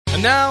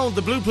And now,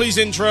 the Blue Please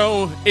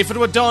intro, if it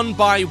were done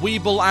by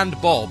Weeble and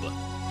Bob.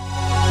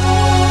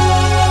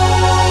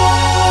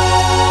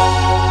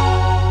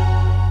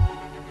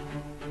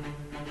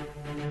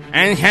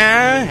 And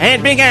how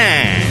it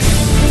began.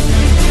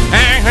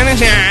 Back when the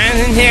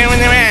sun and here when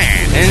the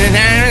red, and the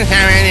time is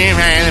already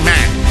right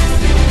back.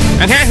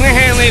 I touch the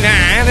heavenly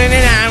dive, and the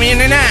army in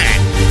the night.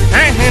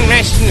 I can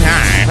rest in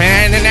time,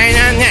 and the night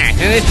on that,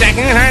 and the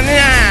second on the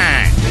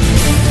night.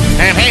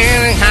 I'm paying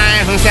the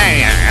time from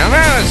Savior, and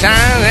those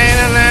songs they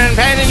don't learn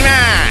painted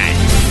right.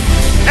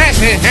 That's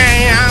the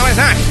day I was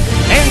not,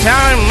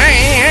 until me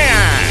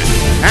here.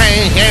 I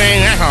ain't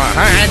giving record,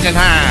 I had the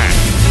time.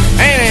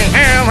 And in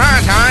hell, my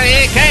heart,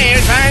 it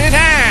came by the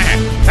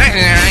time. That's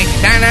the right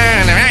standard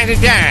and the right to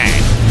die.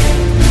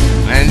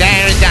 And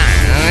there is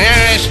done.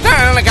 There is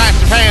still the got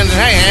to pay the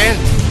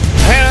hand.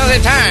 All the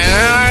time,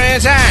 on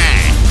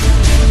inside.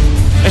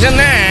 There's a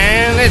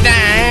man that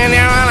died in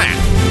your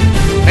wallet.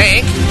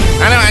 Think,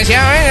 otherwise you're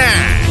in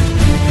there.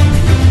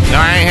 So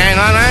I can't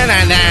go on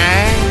and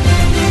die.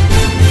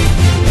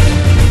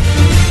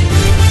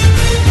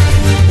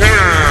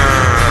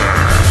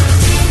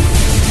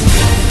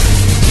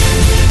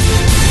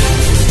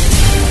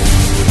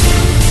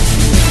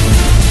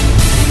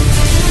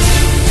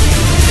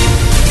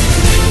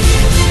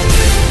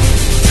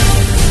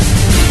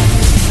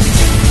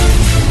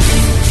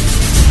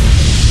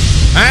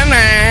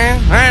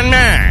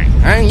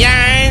 A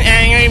giant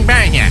angry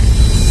badger.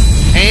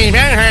 He's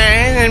been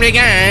heard and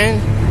begun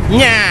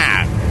now.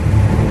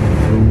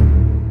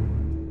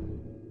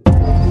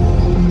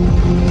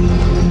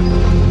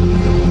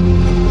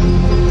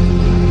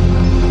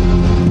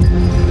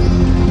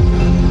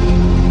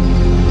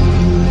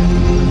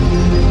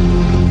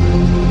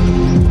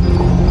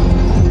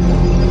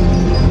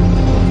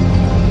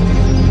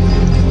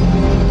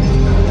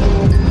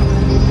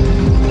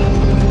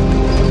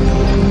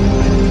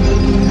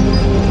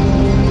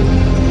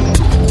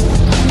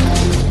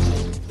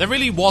 There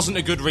really wasn't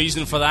a good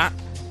reason for that,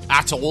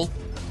 at all.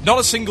 Not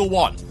a single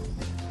one.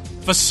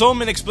 For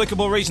some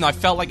inexplicable reason, I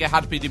felt like it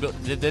had to be...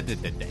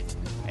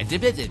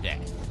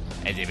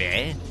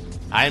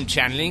 I am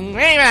channeling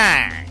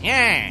Rayman,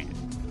 yeah.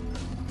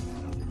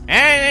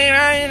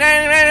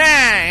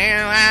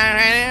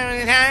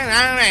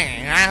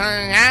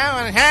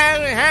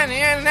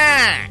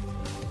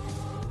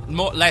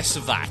 Less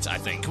of that, I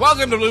think.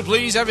 Welcome to Blue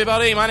Please,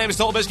 everybody. My name is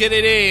Total Biscuit.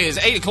 It is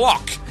 8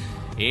 o'clock.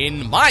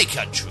 In my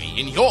country,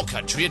 in your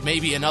country, it may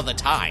be another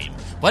time,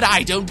 but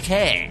I don't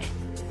care.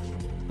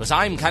 Because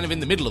I'm kind of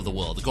in the middle of the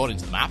world, according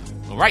to the map.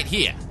 Well, right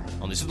here,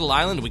 on this little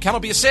island, we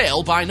cannot be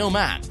assailed by no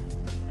man.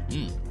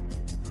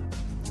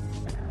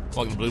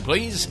 Welcome to Blue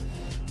Please.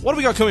 What have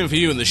we got coming for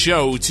you in the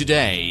show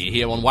today,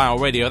 here on WoW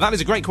Radio? That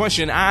is a great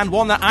question, and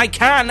one that I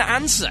can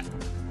answer.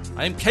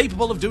 I am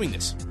capable of doing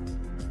this.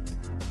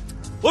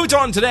 We'll be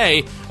talking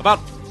today about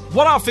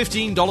what are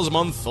 $15 a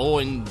month,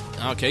 or in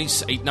our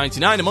case,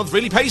 $8.99 a month,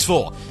 really pays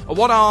for? Or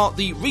what are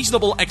the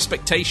reasonable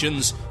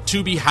expectations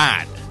to be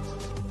had?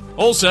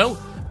 Also,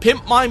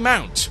 Pimp My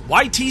Mount.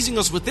 Why teasing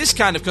us with this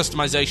kind of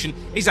customization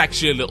is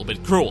actually a little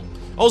bit cruel.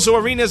 Also,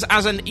 arenas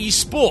as an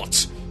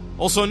e-sport,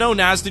 also known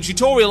as the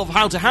tutorial of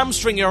how to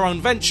hamstring your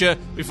own venture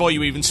before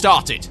you even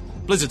start it,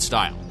 Blizzard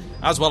style,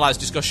 as well as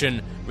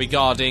discussion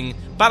regarding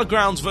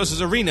battlegrounds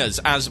versus arenas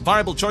as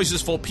viable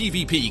choices for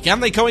PvP. Can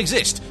they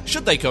coexist?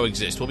 Should they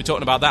coexist? We'll be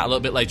talking about that a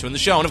little bit later in the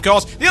show. And of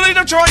course, the elite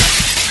of choice!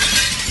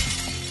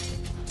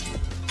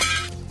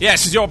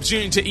 Yes, it's your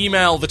opportunity to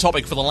email the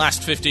topic for the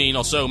last 15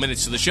 or so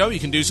minutes of the show. You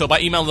can do so by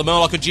emailing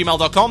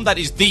themurloc@gmail.com. That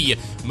is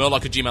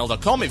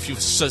themurloc@gmail.com. If you,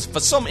 for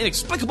some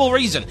inexplicable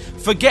reason,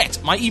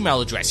 forget my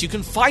email address, you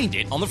can find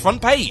it on the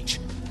front page.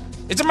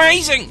 It's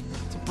amazing!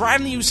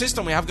 Brand new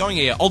system we have going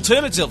here.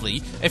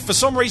 Alternatively, if for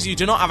some reason you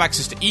do not have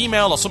access to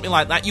email or something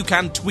like that, you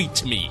can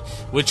tweet me,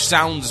 which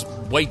sounds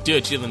way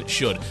dirtier than it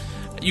should.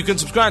 You can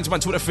subscribe to my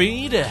Twitter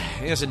feed.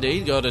 Yes,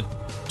 indeed. Go to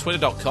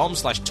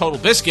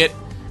twitter.com/TotalBiscuit,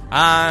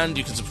 and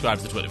you can subscribe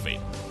to the Twitter feed.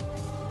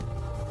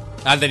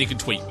 And then you can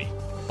tweet me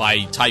by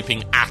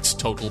typing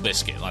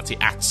 @TotalBiscuit. That's the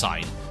 @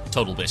 sign,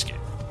 TotalBiscuit.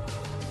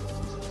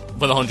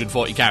 With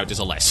 140 characters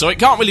or less. So it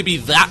can't really be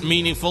that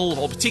meaningful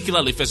or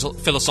particularly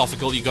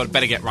philosophical. You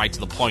better get right to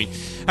the point.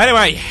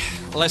 Anyway,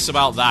 less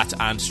about that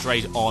and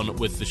straight on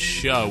with the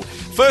show.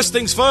 First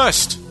things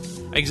first.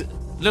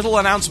 Little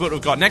announcement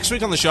we've got. Next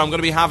week on the show, I'm going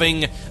to be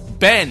having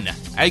Ben,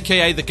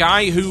 aka the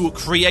guy who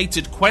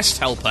created Quest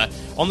Helper,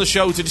 on the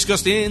show to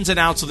discuss the ins and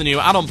outs of the new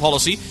add-on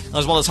policy,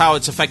 as well as how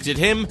it's affected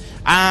him,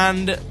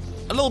 and a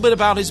little bit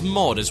about his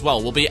mod as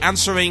well. We'll be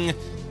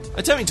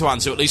attempting to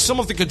answer at least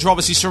some of the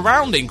controversy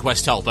surrounding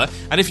Quest Helper,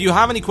 and if you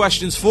have any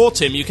questions for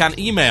Tim, you can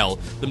email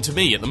them to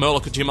me at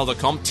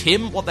themurloc@gmail.com.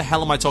 Tim, what the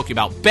hell am I talking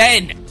about?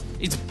 Ben!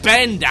 It's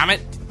Ben, damn it!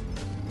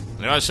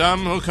 There are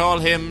some who call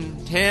him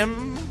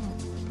Tim,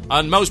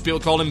 and most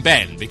people call him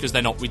Ben, because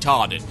they're not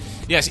retarded.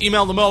 Yes,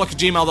 email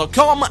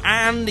themurloc@gmail.com,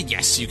 and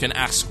yes, you can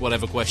ask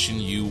whatever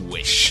question you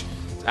wish.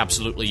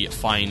 Absolutely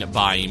fine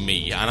by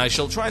me, and I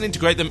shall try and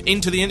integrate them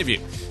into the interview.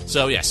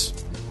 So yes,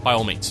 by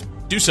all means,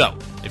 do so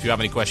if you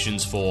have any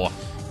questions for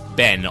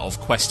Ben of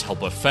Quest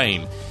Helper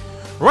fame.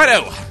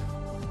 Righto!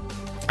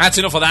 That's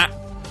enough of that.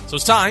 So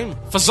it's time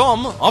for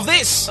some of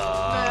this.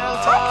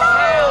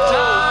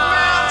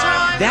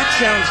 That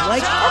sounds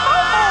like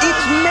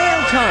it's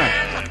mail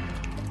time.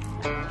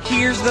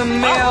 Here's the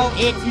mail.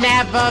 It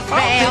never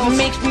fails. It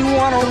makes me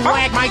want to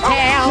wag my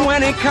tail.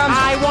 When it comes,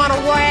 I want to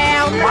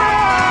wail.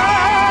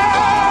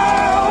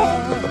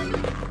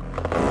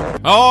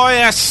 Oh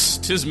yes,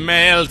 'tis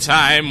mail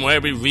time where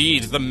we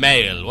read the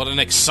mail. What an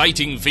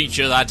exciting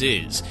feature that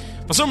is.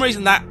 For some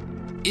reason that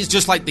is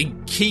just like the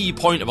key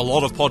point of a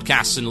lot of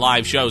podcasts and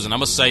live shows, and I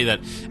must say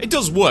that it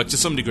does work to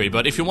some degree,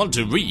 but if you want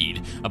to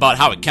read about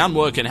how it can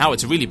work and how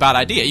it's a really bad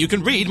idea, you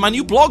can read my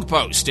new blog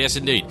post. Yes,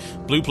 indeed.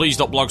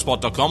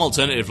 blueplease.blogspot.com.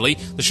 Alternatively,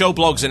 the show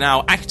blogs are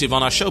now active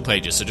on our show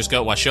pages, so just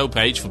go to our show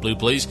page for Blue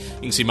Please.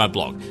 You can see my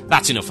blog.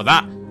 That's enough for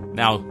that.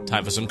 Now,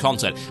 time for some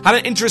content. Had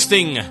an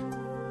interesting...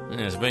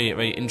 Yes, very,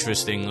 very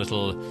interesting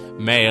little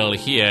mail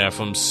here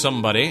from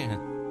somebody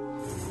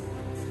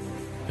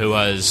who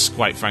has,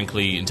 quite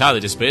frankly, entirely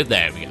disappeared.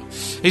 There we go.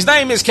 His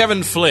name is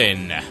Kevin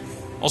Flynn,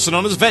 also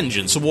known as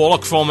Vengeance, a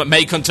warlock from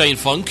May Contain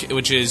Funk,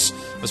 which is,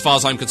 as far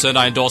as I'm concerned,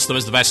 I endorse them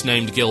as the best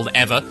named guild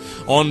ever,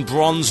 on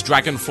Bronze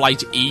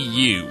Dragonflight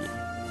EU.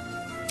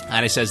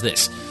 And it says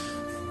this.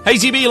 Hey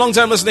TB,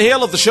 long-time listener here,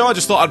 love the show. I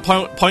just thought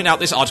I'd point out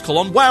this article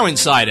on WoW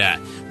Insider,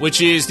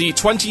 which is the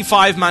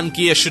 25-man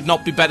gear should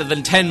not be better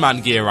than 10-man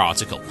gear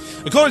article.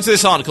 According to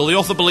this article, the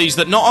author believes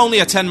that not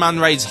only are 10-man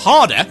raids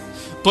harder,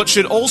 but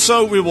should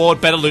also reward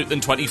better loot than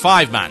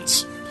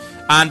 25-mans.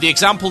 And the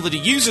example that he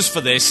uses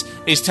for this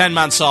is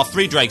 10-man SAR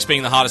 3 Drakes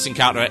being the hardest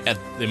encounter at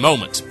the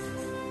moment.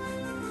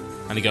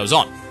 And he goes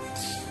on.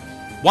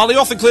 While the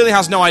author clearly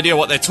has no idea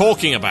what they're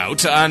talking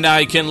about, and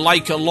I can,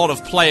 like a lot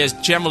of players,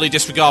 generally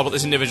disregard what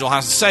this individual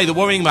has to say, the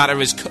worrying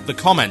matter is the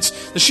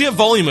comments. The sheer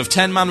volume of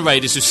 10-man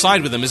raiders who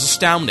side with them is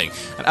astounding,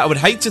 and I would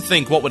hate to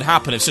think what would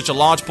happen if such a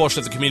large portion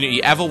of the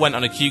community ever went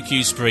on a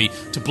QQ spree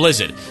to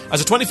Blizzard.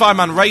 As a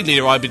 25-man raid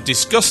leader, I'd be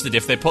disgusted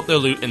if they put their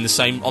loot on the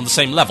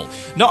same level.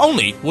 Not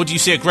only would you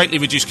see a greatly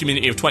reduced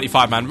community of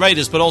 25-man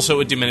raiders, but also it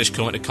would diminish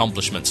current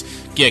accomplishments.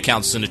 Gear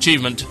counts as an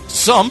achievement. To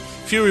some,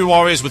 Fury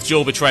Warriors with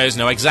dual betrayers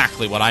know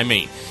exactly what I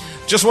mean.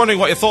 Just wondering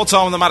what your thoughts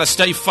are on the matter.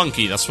 Stay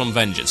funky. That's from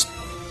Vengeance.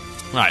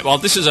 Right, well,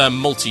 this is a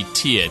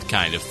multi-tiered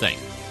kind of thing.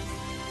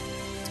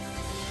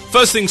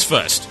 First things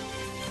first.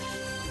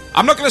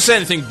 I'm not going to say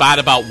anything bad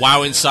about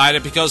WoW Insider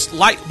because,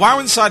 like WoW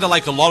Insider,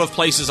 like a lot of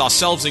places,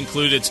 ourselves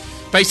included,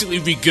 basically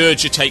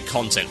regurgitate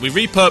content. We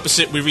repurpose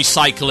it, we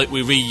recycle it,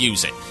 we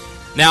reuse it.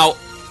 Now,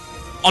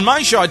 on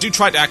my show, I do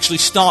try to actually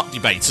start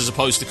debates as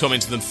opposed to coming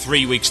to them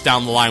 3 weeks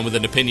down the line with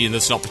an opinion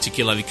that's not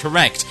particularly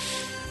correct.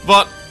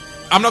 But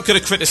I'm not going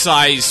to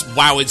criticize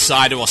WoW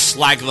Insider or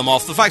slag them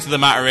off. The fact of the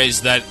matter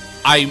is that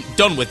I'm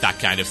done with that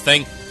kind of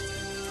thing.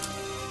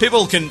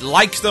 People can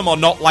like them or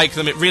not like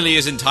them. It really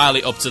is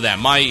entirely up to them.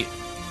 My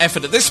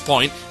effort at this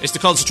point is to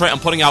concentrate on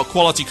putting out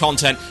quality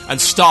content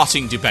and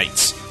starting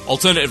debates.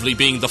 Alternatively,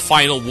 being the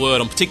final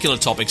word on particular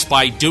topics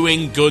by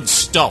doing good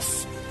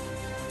stuff.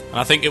 And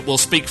I think it will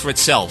speak for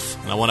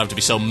itself. And I won't have to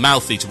be so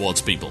mouthy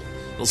towards people.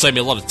 It'll save me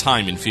a lot of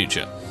time in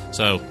future.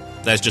 So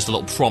there's just a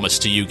little promise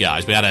to you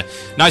guys. We had a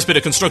nice bit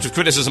of constructive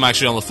criticism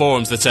actually on the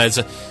forums that says,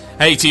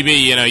 hey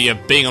TB, you know, you're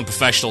being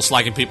unprofessional,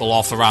 slagging people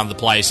off around the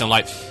place. I'm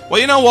like, well,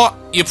 you know what?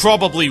 You're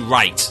probably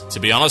right, to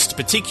be honest,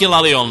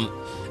 particularly on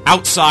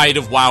outside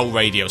of WoW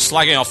Radio.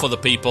 Slagging off other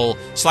people,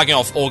 slagging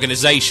off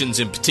organizations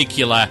in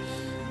particular,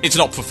 it's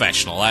not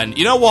professional. And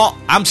you know what?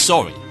 I'm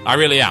sorry. I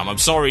really am. I'm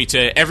sorry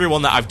to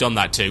everyone that I've done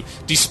that to.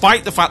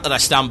 Despite the fact that I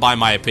stand by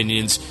my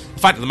opinions, the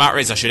fact of the matter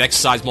is I should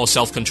exercise more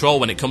self-control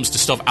when it comes to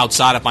stuff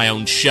outside of my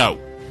own show.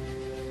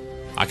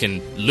 I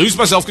can lose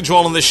my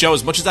self-control on this show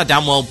as much as I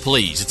damn well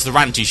please. It's the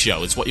ranty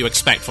show. It's what you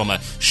expect from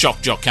a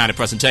shock jock kind of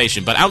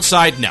presentation. But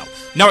outside, no.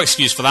 No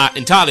excuse for that.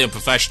 Entirely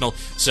unprofessional.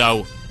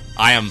 So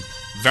I am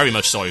very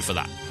much sorry for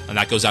that. And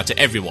that goes out to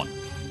everyone.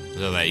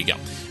 So there you go.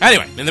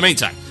 Anyway, in the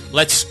meantime,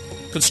 let's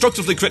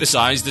constructively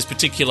criticize this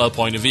particular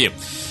point of view.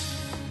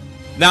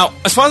 Now,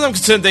 as far as I'm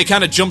concerned, they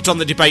kind of jumped on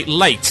the debate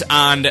late,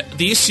 and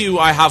the issue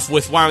I have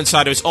with WoW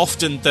Insider is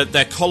often that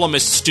their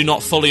columnists do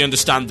not fully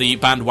understand the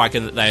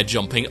bandwagon that they're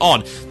jumping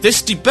on.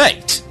 This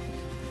debate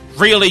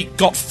really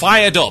got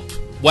fired up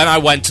when I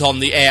went on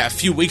the air a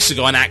few weeks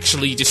ago and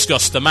actually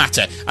discussed the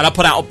matter, and I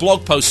put out a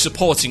blog post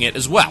supporting it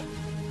as well.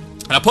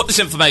 And I put this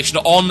information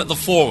on the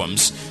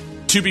forums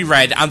to be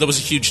read, and there was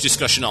a huge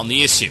discussion on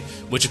the issue,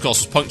 which of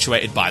course was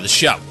punctuated by the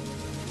show.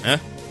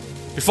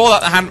 Before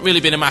that, there hadn't really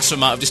been a massive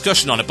amount of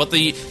discussion on it, but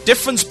the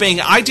difference being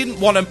I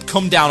didn't want to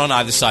come down on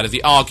either side of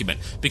the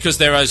argument, because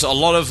there is a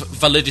lot of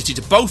validity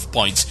to both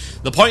points.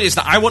 The point is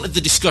that I wanted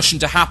the discussion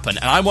to happen,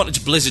 and I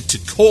wanted Blizzard to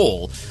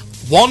call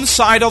one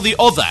side or the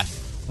other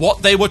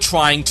what they were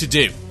trying to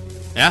do.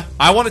 Yeah?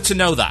 I wanted to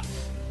know that,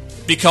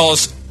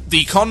 because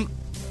the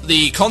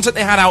content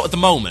they had out at the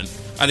moment,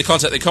 and the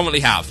content they currently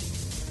have,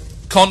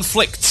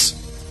 conflicts.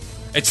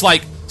 It's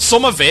like,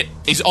 some of it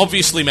is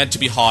obviously meant to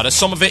be harder,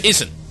 some of it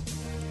isn't.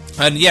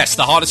 And yes,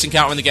 the hardest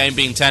encounter in the game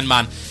being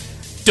 10-man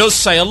does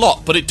say a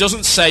lot, but it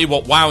doesn't say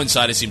what WoW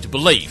Insider seem to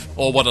believe,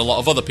 or what a lot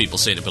of other people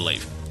seem to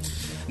believe.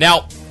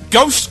 Now,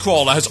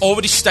 Ghostcrawler has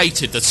already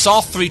stated that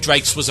Sarth 3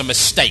 Drakes was a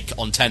mistake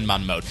on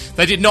 10-man mode.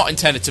 They did not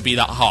intend it to be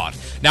that hard.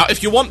 Now,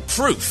 if you want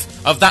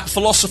proof of that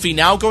philosophy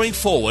now going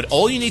forward,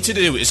 all you need to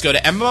do is go to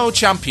MMO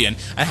Champion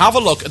and have a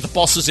look at the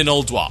bosses in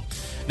Ulduar.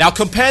 Now,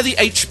 compare the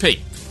HP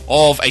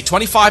of a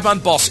 25-man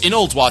boss in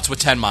Ulduar to a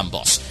 10-man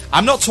boss.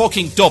 I'm not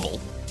talking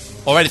double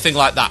or anything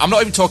like that. I'm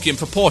not even talking in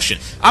proportion.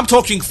 I'm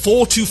talking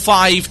 4 to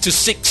 5 to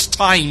 6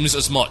 times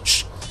as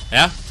much.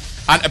 Yeah?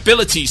 And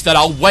abilities that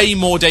are way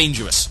more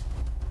dangerous.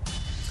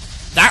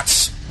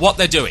 That's what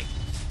they're doing.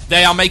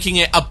 They are making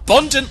it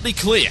abundantly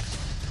clear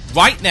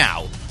right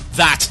now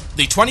that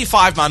the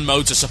 25-man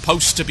modes are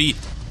supposed to be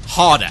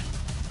harder.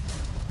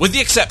 With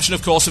the exception,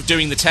 of course, of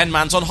doing the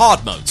 10-mans on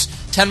hard modes.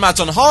 10-mans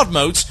on hard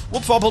modes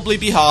will probably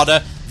be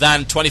harder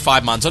than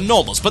 25-mans on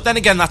normals. But then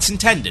again, that's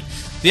intended.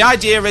 The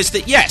idea is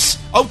that, yes,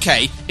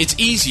 okay, it's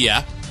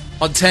easier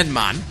on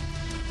 10-man,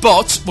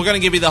 but we're going to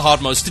give you the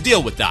hard modes to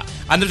deal with that.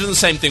 And they're doing the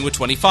same thing with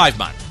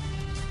 25-man.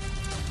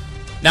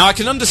 Now, I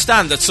can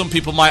understand that some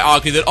people might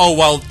argue that, oh,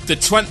 well, the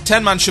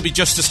 10-man should be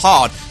just as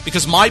hard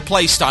because my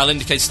playstyle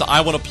indicates that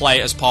I want to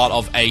play as part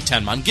of a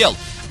 10-man guild.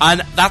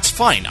 And that's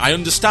fine, I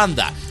understand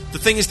that. The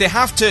thing is, they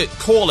have to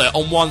call it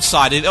on one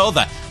side or the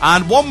other.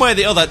 And one way or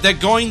the other, they're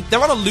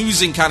on a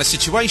losing kind of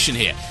situation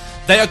here.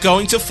 They are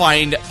going to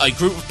find a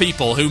group of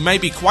people who may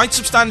be quite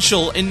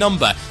substantial in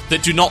number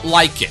that do not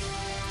like it.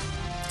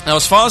 Now,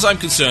 as far as I'm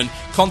concerned,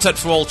 content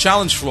for all,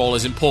 challenge for all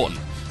is important.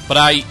 But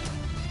I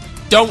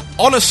don't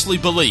honestly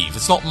believe,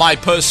 it's not my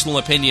personal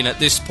opinion at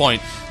this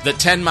point, that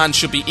 10-man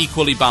should be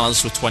equally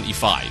balanced with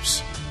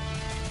 25s.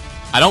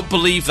 I don't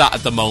believe that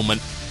at the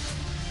moment,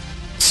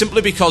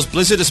 simply because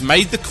Blizzard has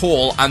made the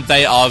call and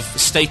they have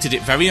stated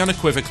it very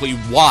unequivocally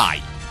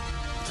why.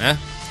 And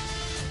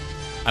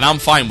I'm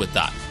fine with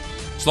that.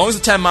 As long as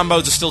the 10-man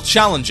modes are still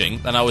challenging,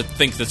 then I would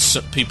think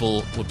that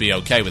people would be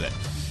okay with it.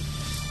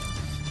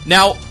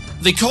 Now,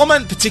 the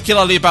comment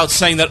particularly about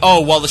saying that,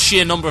 oh, well, the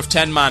sheer number of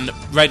 10-man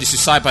raiders who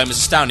side by him is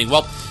astounding.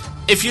 Well,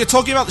 if you're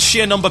talking about the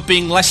sheer number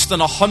being less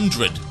than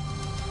 100,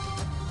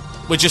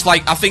 which is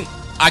like, I think,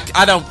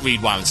 I don't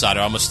read WoW Insider,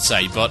 I must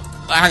say, but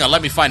hang on,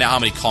 let me find out how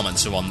many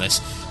comments are on this.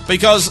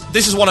 Because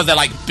this is one of their,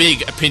 like,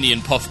 big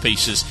opinion puff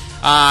pieces,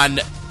 and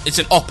it's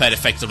an op-ed,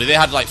 effectively. They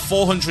had, like,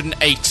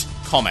 408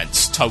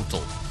 comments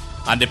total,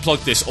 and they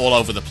plugged this all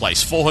over the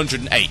place.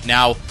 408.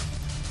 Now,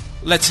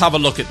 let's have a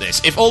look at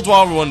this. If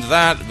Ulduar were under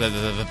that,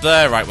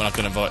 right, we're not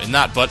going to vote in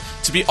that, but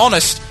to be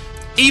honest,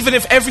 even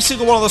if every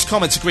single one of those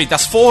comments agreed,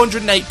 that's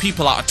 408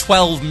 people out of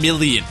 12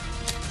 million.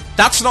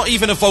 That's not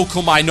even a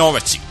vocal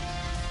minority.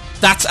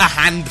 That's a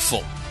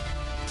handful.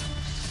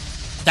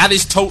 That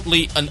is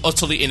totally and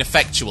utterly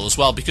ineffectual as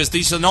well, because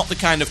these are not the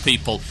kind of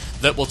people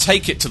that will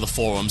take it to the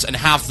forums and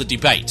have the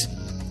debate.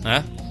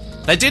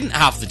 They didn't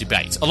have the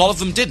debate. A lot of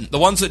them didn't. The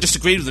ones that just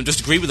agreed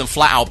with them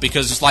flat out,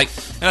 because it's like,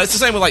 you know, it's the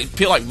same with like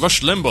people like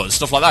Rush Limbaugh and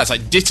stuff like that. It's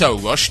like ditto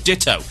Rush,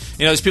 ditto.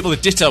 You know, there's people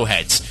with ditto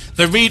heads.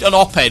 They read an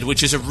op-ed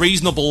which is a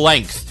reasonable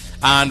length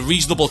and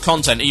reasonable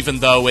content, even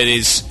though it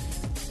is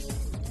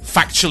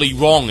factually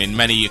wrong in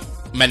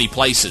many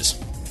places.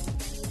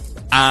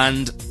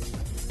 And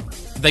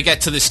they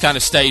get to this kind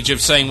of stage of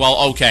saying,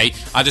 well, okay,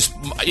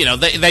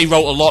 they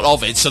wrote a lot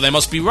of it, so they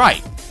must be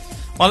right.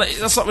 Well,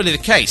 that's not really the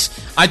case.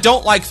 I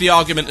don't like the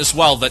argument as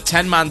well that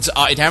 10-mans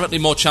are inherently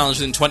more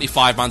challenging than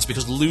 25-mans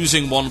because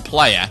losing one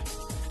player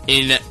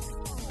in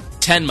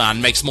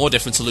 10-man makes more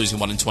difference than losing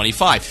one in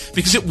 25.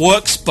 Because it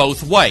works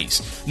both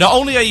ways. Not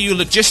only are you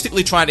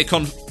logistically trying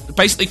to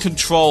basically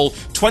control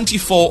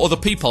 24 other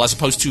people as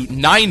opposed to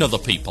 9 other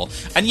people,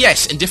 and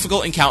yes, in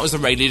difficult encounters the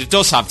raid leader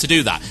does have to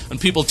do that,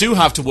 and people do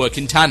have to work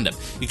in tandem.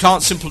 You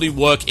can't simply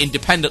work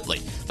independently.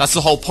 That's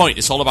the whole point.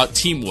 It's all about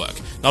teamwork,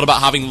 not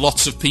about having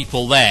lots of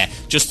people there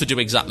just to do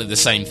exactly the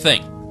same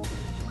thing.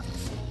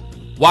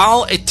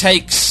 While it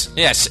takes,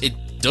 yes, it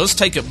does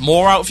take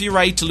more out of your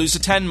raid to lose a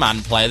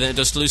 10-man player than it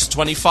does to lose a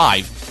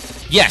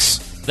 25. Yes,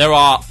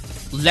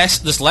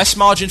 there's less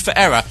margin for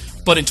error,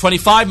 but in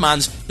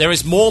 25-mans, there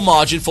is more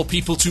margin for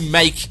people to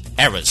make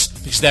errors,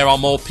 because there are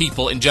more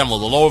people in general.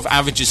 The law of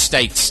averages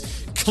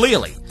states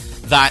clearly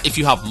that if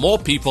you have more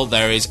people,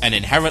 there is an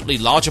inherently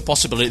larger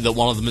possibility that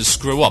one of them will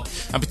screw up.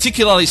 And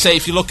particularly, say,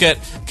 if you look at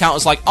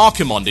counters like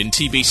Archimond in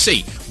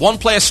TBC, one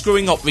player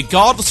screwing up,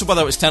 regardless of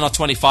whether it's 10 or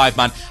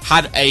 25-man,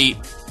 had a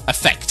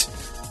effect.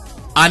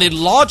 And in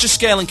larger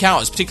scale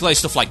encounters, particularly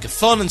stuff like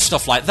Cthulhu and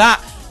stuff like that,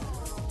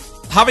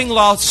 having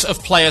lots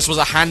of players was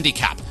a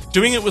handicap.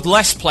 Doing it with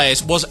less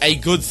players was a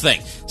good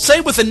thing. Say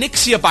with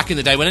Onyxia back in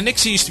the day, when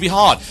Onyxia used to be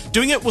hard,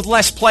 doing it with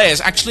less players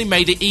actually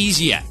made it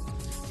easier.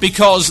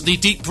 Because the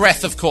deep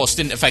breath, of course,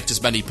 didn't affect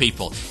as many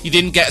people. You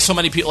didn't get so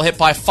many people hit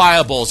by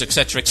fireballs,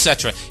 etc.,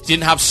 etc. You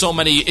didn't have so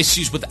many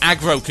issues with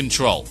aggro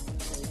control.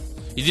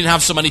 You didn't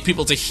have so many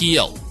people to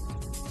heal.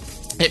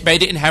 It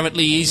made it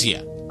inherently easier.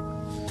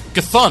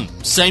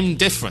 Cthulhu, same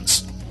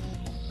difference.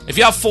 If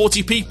you have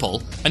 40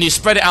 people and you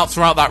spread it out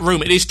throughout that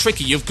room, it is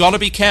tricky. You've got to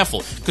be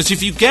careful, because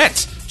if you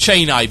get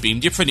chain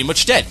I-beamed, you're pretty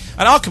much dead.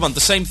 And Archimon, the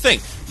same thing.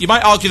 You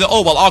might argue that,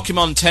 oh, well,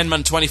 Archimon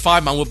 10-man,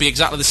 25-man would be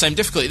exactly the same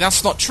difficulty.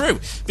 That's not true,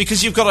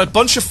 because you've got a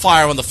bunch of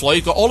fire on the floor,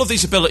 you've got all of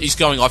these abilities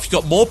going off,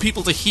 you've got more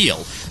people to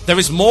heal, there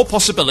is more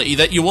possibility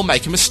that you will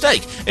make a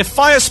mistake. If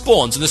fire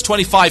spawns and there's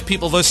 25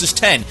 people versus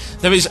 10,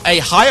 there is a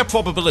higher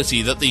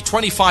probability that the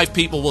 25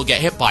 people will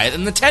get hit by it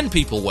than the 10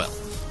 people will.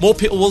 More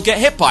people will get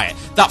hit by it.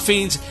 That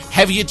means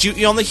heavier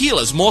duty on the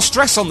healers, more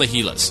stress on the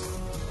healers.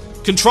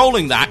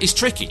 Controlling that is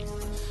tricky.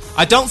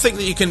 I don't think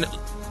that you can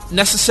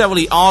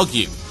necessarily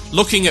argue,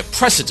 looking at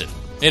precedent,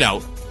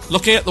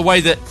 looking at the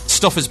way that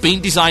stuff has been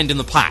designed in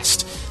the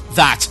past,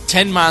 that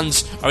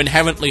 10-mans are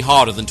inherently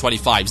harder than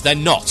 25s. They're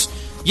not.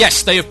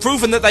 Yes, they have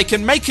proven that they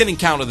can make an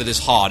encounter that is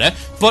harder,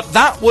 but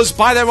that was,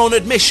 by their own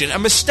admission, a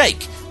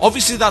mistake.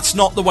 Obviously, that's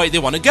not the way they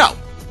want to go.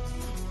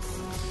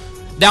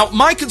 Now,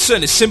 my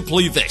concern is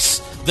simply this,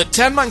 that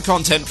 10-man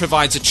content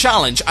provides a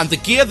challenge, and the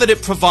gear that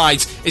it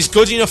provides is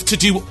good enough to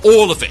do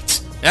all of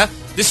it. Yeah?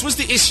 This was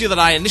the issue that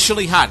I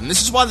initially had, and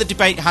this is why the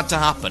debate had to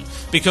happen,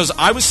 because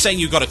I was saying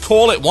you've got to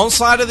call it one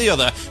side or the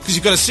other, because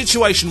you've got a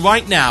situation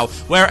right now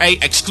where a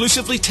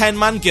exclusively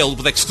 10-man guild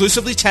with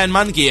exclusively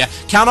 10-man gear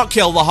cannot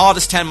kill the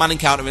hardest 10-man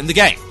encounter in the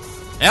game.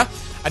 Yeah?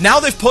 And now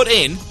they've put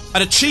in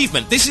an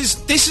achievement. This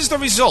is the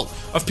result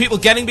of people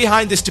getting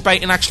behind this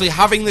debate and actually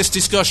having this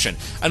discussion,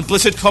 and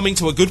Blizzard coming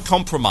to a good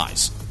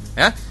compromise.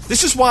 Yeah?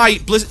 This is why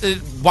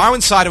WoW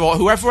Insider or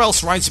whoever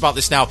else writes about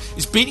this now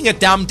is beating a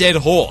damn dead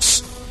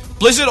horse.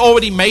 Blizzard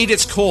already made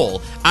its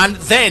call and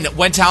then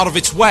went out of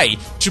its way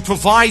to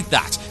provide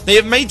that. They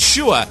have made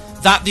sure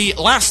that the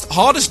last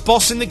hardest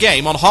boss in the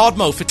game on hard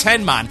mode for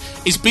 10-man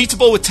is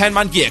beatable with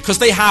 10-man gear because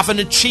they have an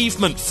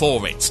achievement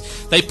for it.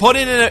 They put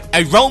in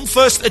a Realm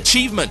First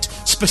achievement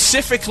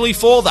specifically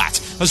for that,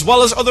 as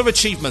well as other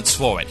achievements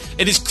for it.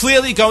 It is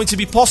clearly going to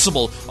be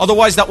possible,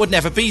 otherwise that would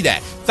never be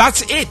there.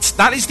 That's it.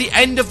 That is the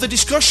end of the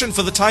discussion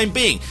for the time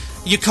being.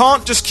 You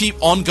can't just keep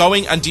on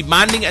going and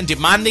demanding and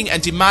demanding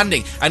and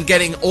demanding and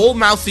getting all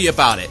mouthy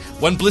about it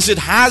when Blizzard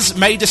has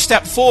made a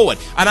step forward,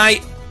 and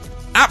I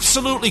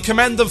absolutely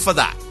commend them for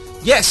that.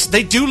 Yes,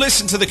 they do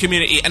listen to the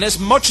community, and as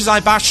much as I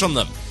bash on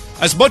them,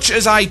 as much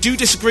as I do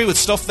disagree with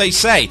stuff they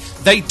say,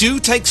 they do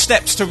take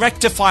steps to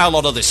rectify a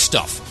lot of this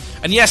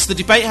stuff. And yes, the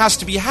debate has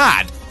to be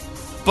had,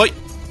 but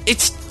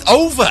it's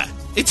over.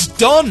 It's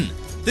done.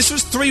 This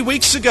was 3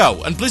 weeks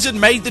ago, and Blizzard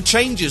made the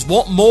changes.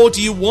 What more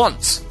do you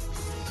want?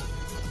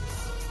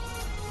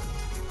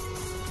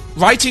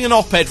 Writing an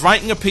op-ed,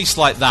 writing a piece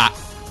like that,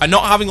 and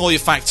not having all your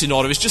facts in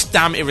order is just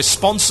damn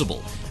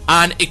irresponsible.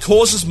 And it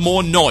causes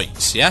more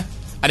noise, yeah?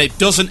 And it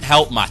doesn't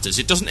help matters.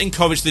 It doesn't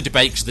encourage the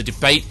debate, because the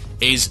debate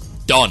is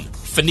done.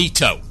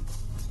 Finito.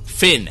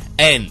 Fin.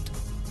 End.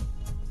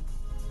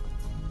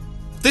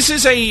 This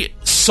is a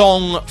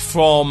song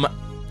from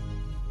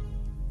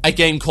a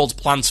game called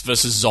Plants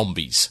vs.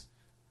 Zombies.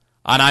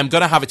 And I'm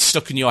going to have it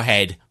stuck in your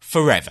head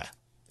forever.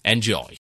 Enjoy.